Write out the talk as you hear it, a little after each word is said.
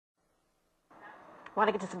I want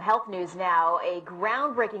to get to some health news now. A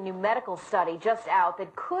groundbreaking new medical study just out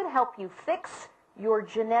that could help you fix your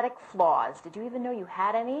genetic flaws. Did you even know you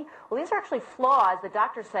had any? Well, these are actually flaws that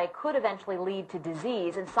doctors say could eventually lead to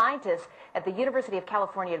disease, and scientists at the University of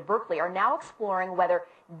California at Berkeley are now exploring whether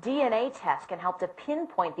DNA tests can help to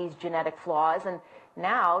pinpoint these genetic flaws, and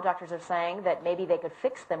now doctors are saying that maybe they could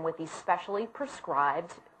fix them with these specially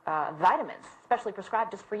prescribed vitamins, specially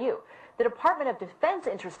prescribed just for you. The Department of Defense,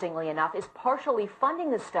 interestingly enough, is partially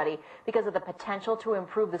funding this study because of the potential to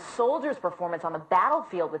improve the soldiers' performance on the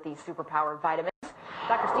battlefield with these superpowered vitamins.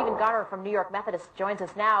 Dr. Stephen Garner from New York Methodist joins us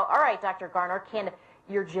now. All right, Dr. Garner, can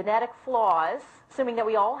your genetic flaws, assuming that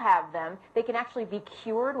we all have them, they can actually be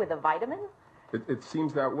cured with a vitamin? It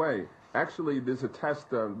seems that way. Actually, there's a test,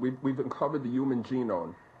 we've uncovered the human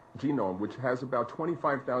genome, which has about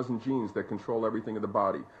 25,000 genes that control everything in the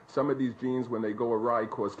body. Some of these genes, when they go awry,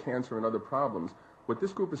 cause cancer and other problems. What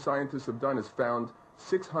this group of scientists have done is found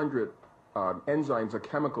 600 enzymes or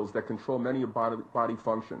chemicals that control many of body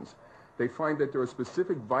functions. They find that there are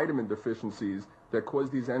specific vitamin deficiencies that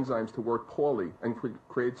cause these enzymes to work poorly and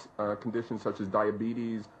creates conditions such as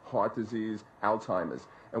diabetes, heart disease, Alzheimer's.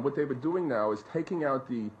 And what they've been doing now is taking out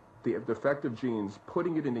the defective genes,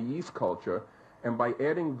 putting it in a yeast culture, and by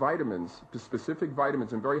adding vitamins, specific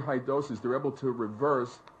vitamins in very high doses, they're able to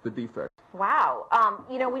reverse the defect. Wow.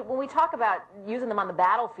 You know, when we talk about using them on the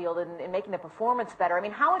battlefield and making the performance better, I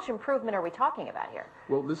mean, how much improvement are we talking about here?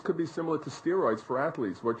 Well, this could be similar to steroids for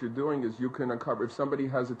athletes. What you're doing is you can uncover, if somebody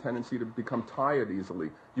has a tendency to become tired easily,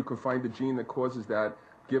 you can find the gene that causes that,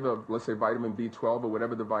 give let's say, vitamin B12 or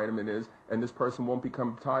whatever the vitamin is, and this person won't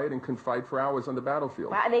become tired and can fight for hours on the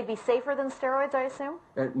battlefield. Wow, and they'd be safer than steroids, I assume?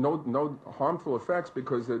 And no harmful effects,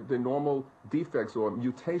 because the normal defects or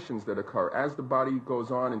mutations that occur. As the body goes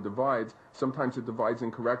on and divides, sometimes it divides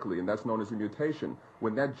incorrectly, and that's known as a mutation.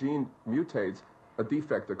 When that gene mutates, a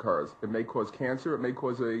defect occurs. It may cause cancer, it may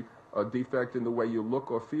cause a defect in the way you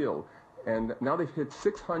look or feel. And now they've hit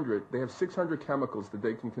 600, they have 600 chemicals that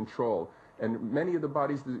they can control. And many of the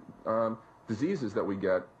body's diseases that we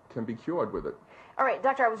get can be cured with it. All right,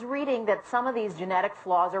 doctor, I was reading that some of these genetic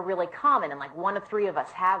flaws are really common, and like 1 of 3 of us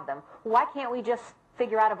have them. Why can't we just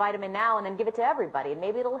figure out a vitamin now and then give it to everybody, and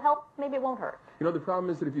maybe it'll help, maybe it won't hurt? You know, the problem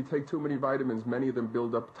is that if you take too many vitamins, many of them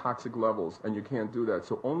build up toxic levels, and you can't do that.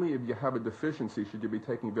 So only if you have a deficiency should you be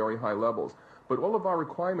taking very high levels. But all of our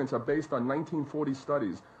requirements are based on 1940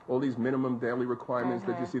 studies. All these minimum daily requirements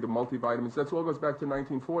that you see, the multivitamins, that all goes back to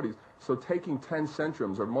 1940s. So taking 10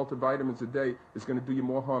 centrums or multivitamins a day is going to do you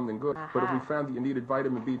more harm than good. But if we found that you needed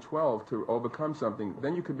vitamin B12 to overcome something,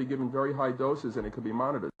 then you could be given very high doses and it could be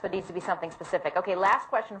monitored. So it needs to be something specific. Okay, last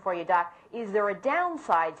question for you, Doc. Is there a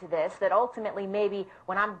downside to this, that ultimately maybe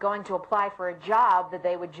when I'm going to apply for a job that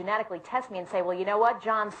they would genetically test me and say, well, you know what,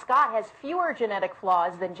 John Scott has fewer genetic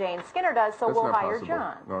flaws than Jane Skinner does, so we'll hire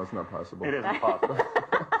John? No, it's not possible. It isn't possible.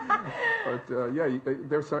 But yeah,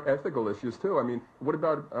 there's some ethical issues too. I mean, what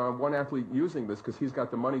about one athlete using this because he's got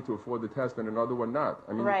the money to afford the test and another one not?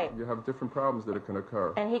 I mean, you have different problems that can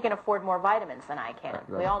occur. And he can afford more vitamins than I can.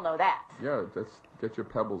 We all know that. Yeah, get your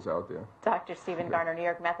pebbles out there. Dr. Stephen Garner, New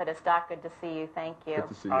York Methodist. Doc, good to see you. Thank you. Good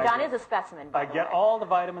to see you. John is a specimen, by the way. I get all the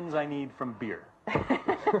vitamins I need from beer.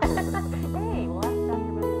 Hey, well,